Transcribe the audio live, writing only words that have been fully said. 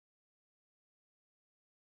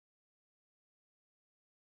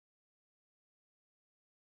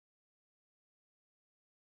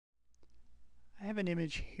I have an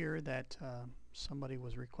image here that somebody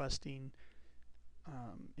was requesting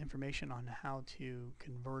information on how to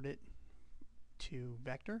convert it to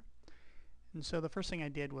vector. And so the first thing I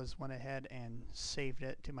did was went ahead and saved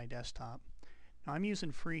it to my desktop. Now I'm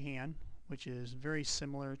using FreeHand, which is very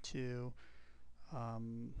similar to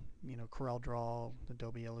CorelDraw,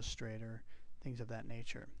 Adobe Illustrator, things of that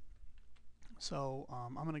nature. So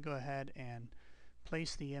I'm going to go ahead and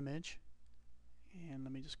place the image, and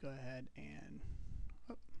let me just go ahead and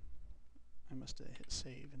I must have hit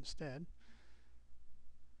save instead.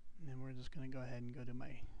 And then we're just going to go ahead and go to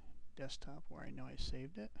my desktop where I know I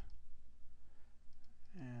saved it,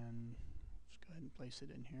 and just go ahead and place it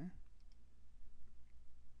in here.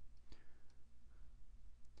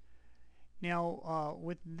 Now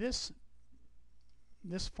with this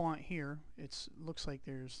font here, it looks like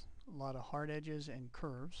there's a lot of hard edges and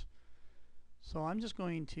curves. So I'm just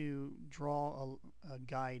going to draw a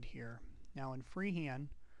guide here. Now in freehand,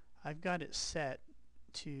 I've got it set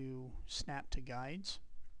to snap to guides,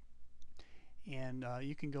 and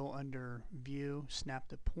you can go under view, snap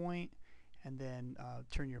to point, and then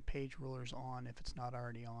turn your page rulers on if it's not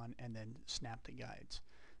already on, and then snap to guides.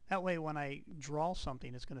 That way when I draw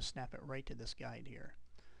something, it's going to snap it right to this guide here.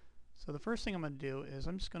 So the first thing I'm going to do is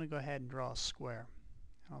I'm just going to go ahead and draw a square.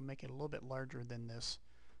 I'll make it a little bit larger than this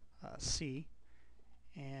C,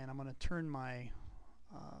 and I'm going to turn my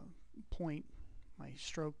point, my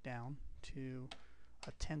stroke down to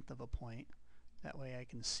 1/10 of a point. That way I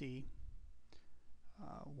can see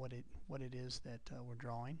what it is that we're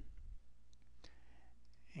drawing.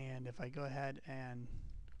 And if I go ahead and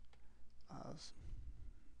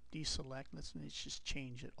deselect, let's just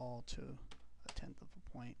change it all to 1/10 of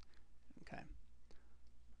a point. Okay.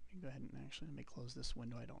 Let me go ahead and let me close this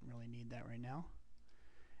window. I don't really need that right now.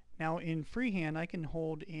 Now in freehand, I can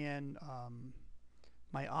hold in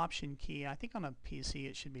my option key. I think on a PC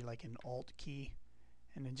it should be like an alt key,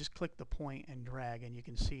 and then just click the point and drag, and you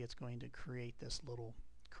can see it's going to create this little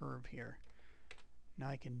curve here. Now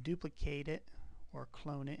I can duplicate it or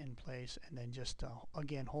clone it in place, and then just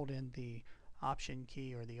again hold in the option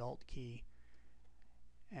key or the alt key,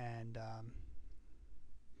 and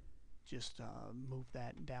just move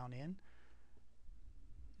that down in.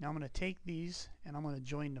 Now I'm going to take these and I'm going to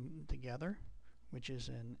join them together, which is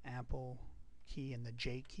an Apple key and the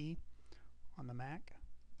J key on the Mac.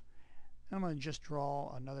 And I'm going to just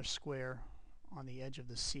draw another square on the edge of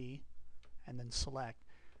the C, and then select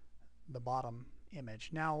the bottom image.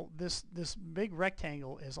 Now this big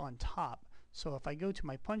rectangle is on top, so if I go to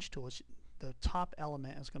my punch tool, the top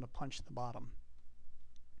element is going to punch the bottom.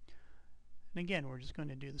 And again, we're just going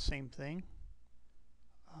to do the same thing.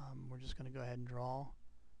 We're just going to go ahead and draw,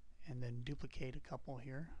 and then duplicate a couple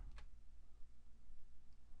here,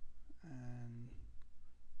 and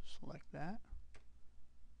select that.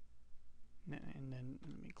 And then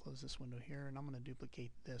let me close this window here, and I'm going to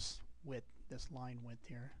duplicate this width, this line width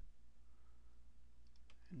here.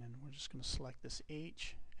 And then we're just going to select this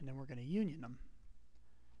H, and then we're going to union them.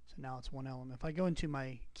 So now it's one element. If I go into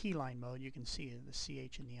my keyline mode, you can see the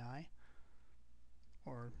CH and the I,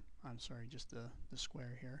 or I'm sorry, just the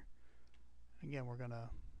square here. Again, we're going to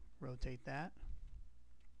rotate that,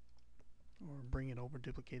 or bring it over,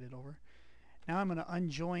 duplicate it over. Now I'm going to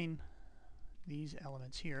unjoin these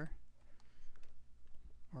elements here,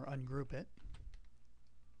 or ungroup it,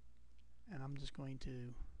 and I'm just going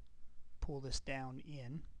to pull this down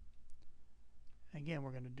in. Again,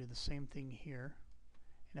 we're going to do the same thing here,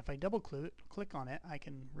 and if I double click on it, I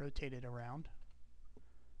can rotate it around,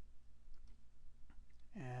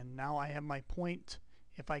 and now I have my point.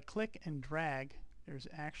 If I click and drag, there's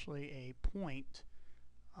actually a point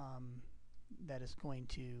that is going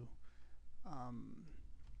to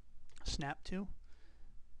snap to.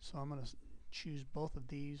 So I'm going to choose both of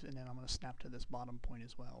these, and then I'm going to snap to this bottom point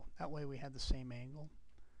as well. That way we have the same angle.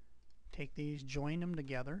 Take these, join them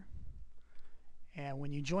together, and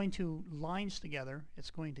when you join two lines together,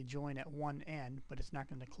 it's going to join at one end, but it's not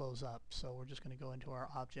going to close up. So we're just going to go into our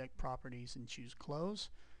object properties and choose close,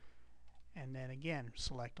 and then again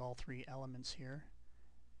select all three elements here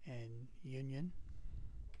and union.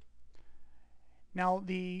 Now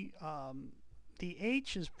the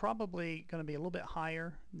H is probably going to be a little bit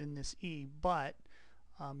higher than this E, but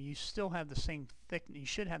you still have the same thickness. You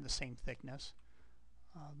should have the same thickness,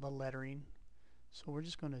 the lettering. So we're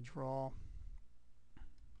just going to draw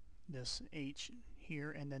this H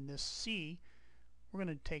here, and then this C, we're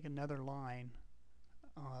going to take another line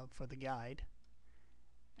for the guide,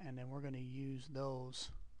 and then we're going to use those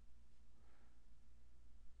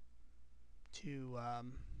to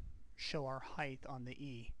show our height on the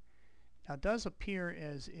E. Now it does appear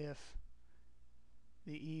as if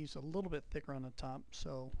The E is a little bit thicker on the top,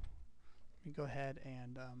 so let me go ahead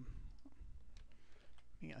and let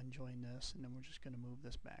me unjoin this, and then we're just going to move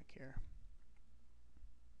this back here.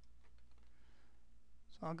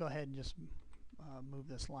 So I'll go ahead and just move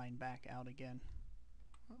this line back out again.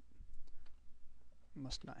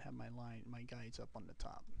 Must not have my guides up on the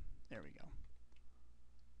top. There we go.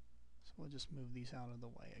 So we'll just move these out of the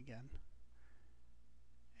way again.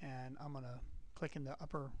 And I'm going to click in the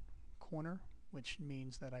upper corner, which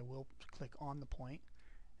means that I will click on the point,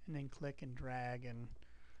 and then click and drag and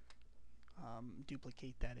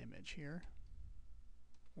duplicate that image here.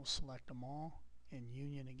 We'll select them all in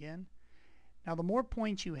union again. Now the more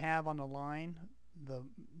points you have on the line, the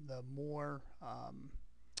more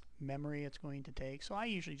memory it's going to take. So I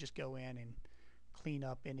usually just go in and clean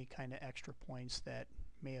up any kind of extra points that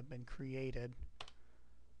may have been created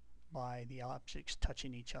by the objects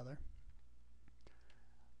touching each other.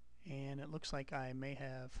 And it looks like I may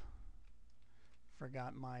have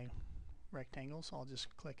forgot my rectangle, so I'll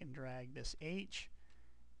just click and drag this H,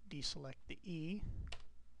 deselect the E,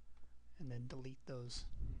 and then delete those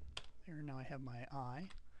there. Now I have my I,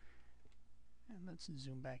 and let's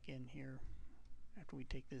zoom back in here after we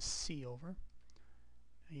take this C over.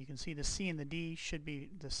 Now you can see the C and the D should be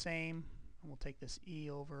the same, and we'll take this E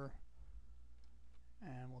over,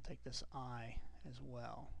 and we'll take this I as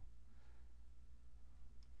well.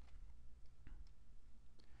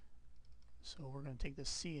 So we're going to take this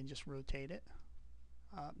C and just rotate it.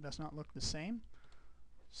 Does not look the same.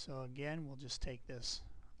 So again, we'll just take this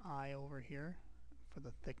I over here for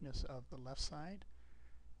the thickness of the left side,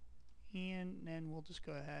 and then we'll just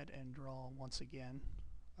go ahead and draw once again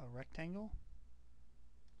a rectangle.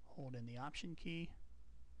 Hold in the Option key,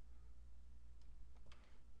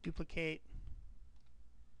 duplicate,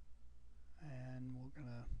 and we're going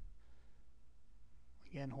to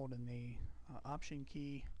again hold in the Option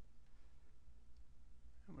key,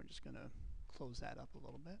 and we're just going to close that up a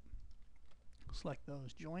little bit. Select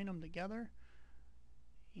those, join them together,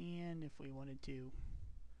 and if we wanted to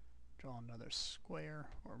draw another square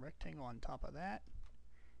or rectangle on top of that,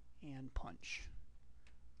 and punch.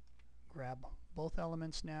 Grab both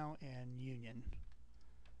elements now and union,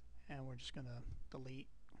 and we're just going to delete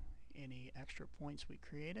any extra points we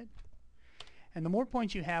created. And the more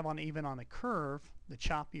points you have on even on a curve, the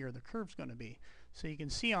choppier the curve's going to be. So you can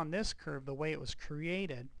see on this curve the way it was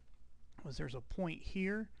created was there's a point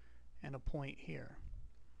here and a point here.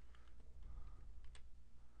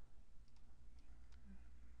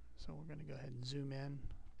 So we're going to go ahead and zoom in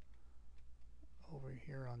over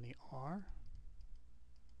here on the R.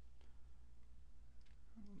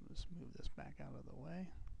 Let's move this back out of the way.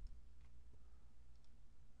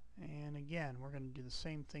 And again, we're going to do the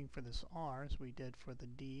same thing for this R as we did for the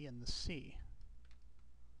D and the C.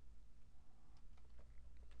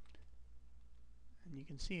 And you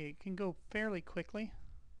can see it can go fairly quickly.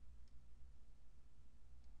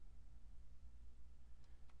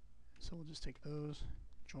 So we'll just take those,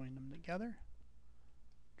 join them together,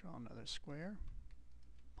 draw another square,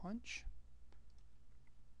 punch,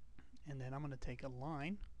 and then I'm going to take a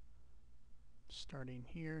line starting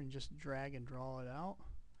here and just drag and draw it out.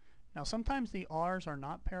 Now sometimes the R's are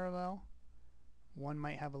not parallel. One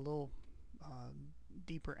might have a little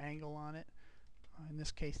deeper angle on it. In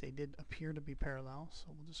this case they did appear to be parallel, so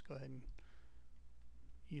we'll just go ahead and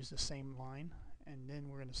use the same line, and then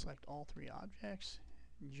we're going to select all three objects,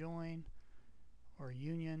 join or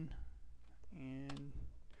union, and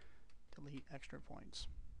delete extra points.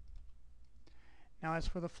 Now as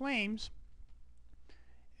for the flames,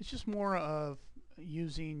 it's just more of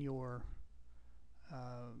using your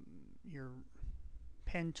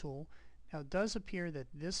pen tool. Now it does appear that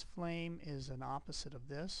this flame is an opposite of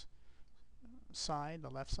this side, the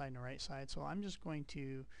left side and the right side, so I'm just going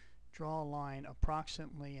to draw a line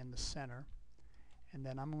approximately in the center, and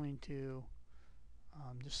then I'm going to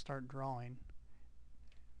just start drawing.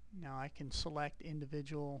 Now I can select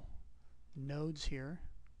individual nodes here.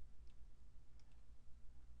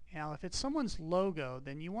 Now if it's someone's logo,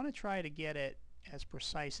 then you want to try to get it as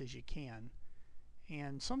precise as you can,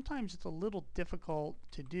 and sometimes it's a little difficult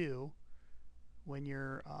to do when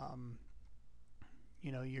you're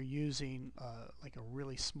you're using like a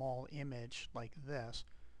really small image like this,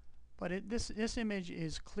 but this image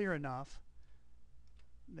is clear enough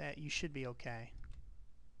that you should be okay.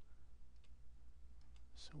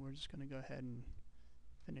 So we're just going to go ahead and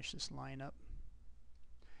finish this line up.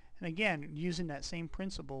 And again, using that same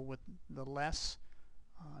principle, with the less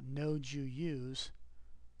nodes you use,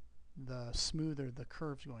 the smoother the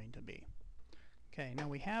curve's going to be. Okay, now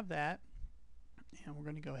we have that, and we're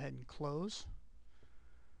going to go ahead and close.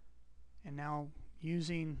 And now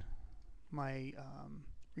using my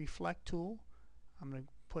reflect tool, I'm going to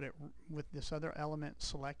put it with this other element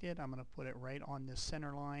selected. I'm going to put it right on this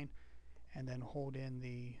center line and then hold in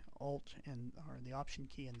the Alt and or the Option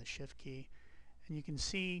key and the Shift key, and you can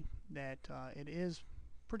see that it is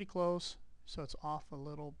pretty close, so it's off a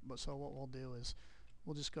little. But so what we'll do is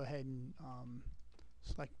we'll just go ahead and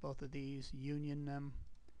select both of these, union them,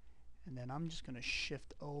 and then I'm just going to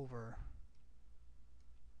shift over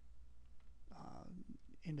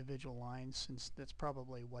individual lines, since that's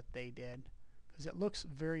probably what they did, because it looks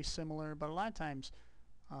very similar. But a lot of times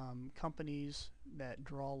companies that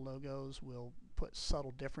draw logos will put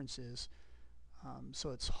subtle differences,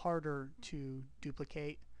 so it's harder to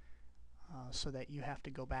duplicate, so that you have to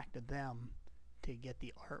go back to them to get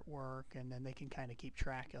the artwork, and then they can kind of keep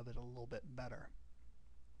track of it a little bit better.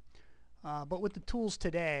 But with the tools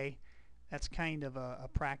today, that's kind of a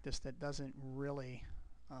practice that doesn't really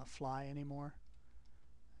fly anymore.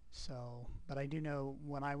 So, but I do know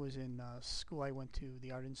when I was in school, I went to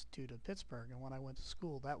the Art Institute of Pittsburgh, and when I went to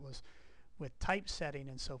school, that was with typesetting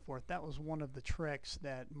and so forth. That was one of the tricks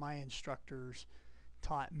that my instructors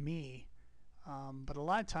taught me. But a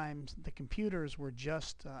lot of times the computers were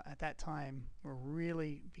just at that time were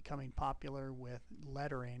really becoming popular with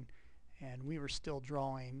lettering, and we were still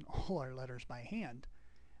drawing all our letters by hand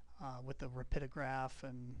with the rapidograph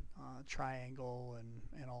and triangle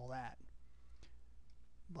and all that.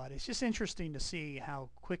 But it's just interesting to see how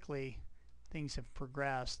quickly things have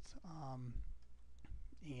progressed,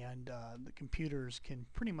 and the computers can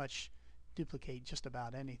pretty much duplicate just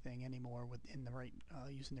about anything anymore within the right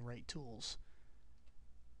using the right tools.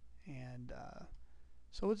 And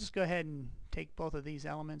so we'll just go ahead and take both of these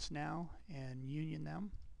elements now and union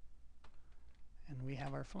them, and we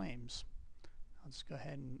have our flames. I'll just go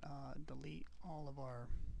ahead and delete all of our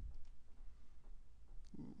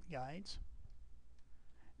guides.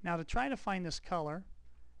 Now, to try to find this color,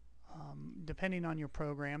 depending on your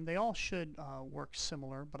program, they all should work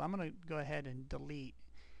similar, but I'm going to go ahead and delete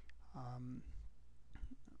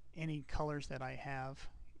any colors that I have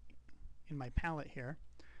in my palette here.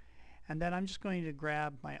 And then I'm just going to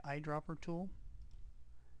grab my eyedropper tool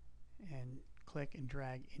and click and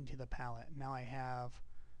drag into the palette. Now I have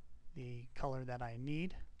the color that I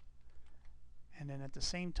need, and then at the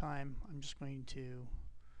same time I'm just going to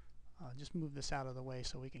just move this out of the way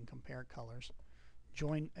so we can compare colors.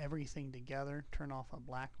 Join everything together, turn off a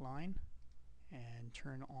black line, and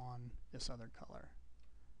turn on this other color.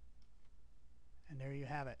 And there you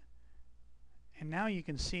have it. And now you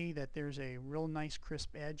can see that there's a real nice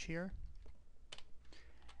crisp edge here.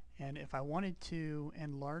 And if I wanted to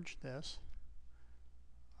enlarge this,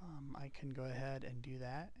 I can go ahead and do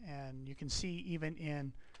that. And you can see even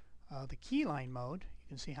in the keyline mode, you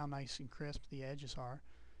can see how nice and crisp the edges are.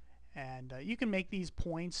 And you can make these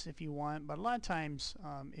points if you want, but a lot of times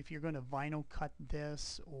if you're going to vinyl cut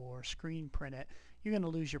this or screen print it, you're going to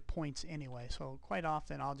lose your points anyway. So quite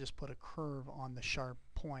often I'll just put a curve on the sharp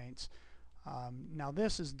points. Now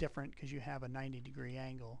this is different because you have a 90-degree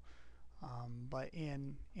angle, but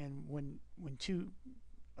when two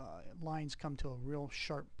lines come to a real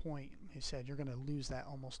sharp point, he said you're going to lose that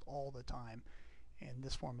almost all the time in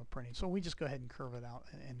this form of printing. So we just go ahead and curve it out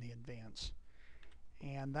in the advance.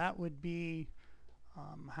 And that would be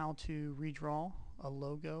how to redraw a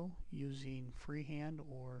logo using freehand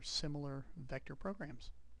or similar vector programs.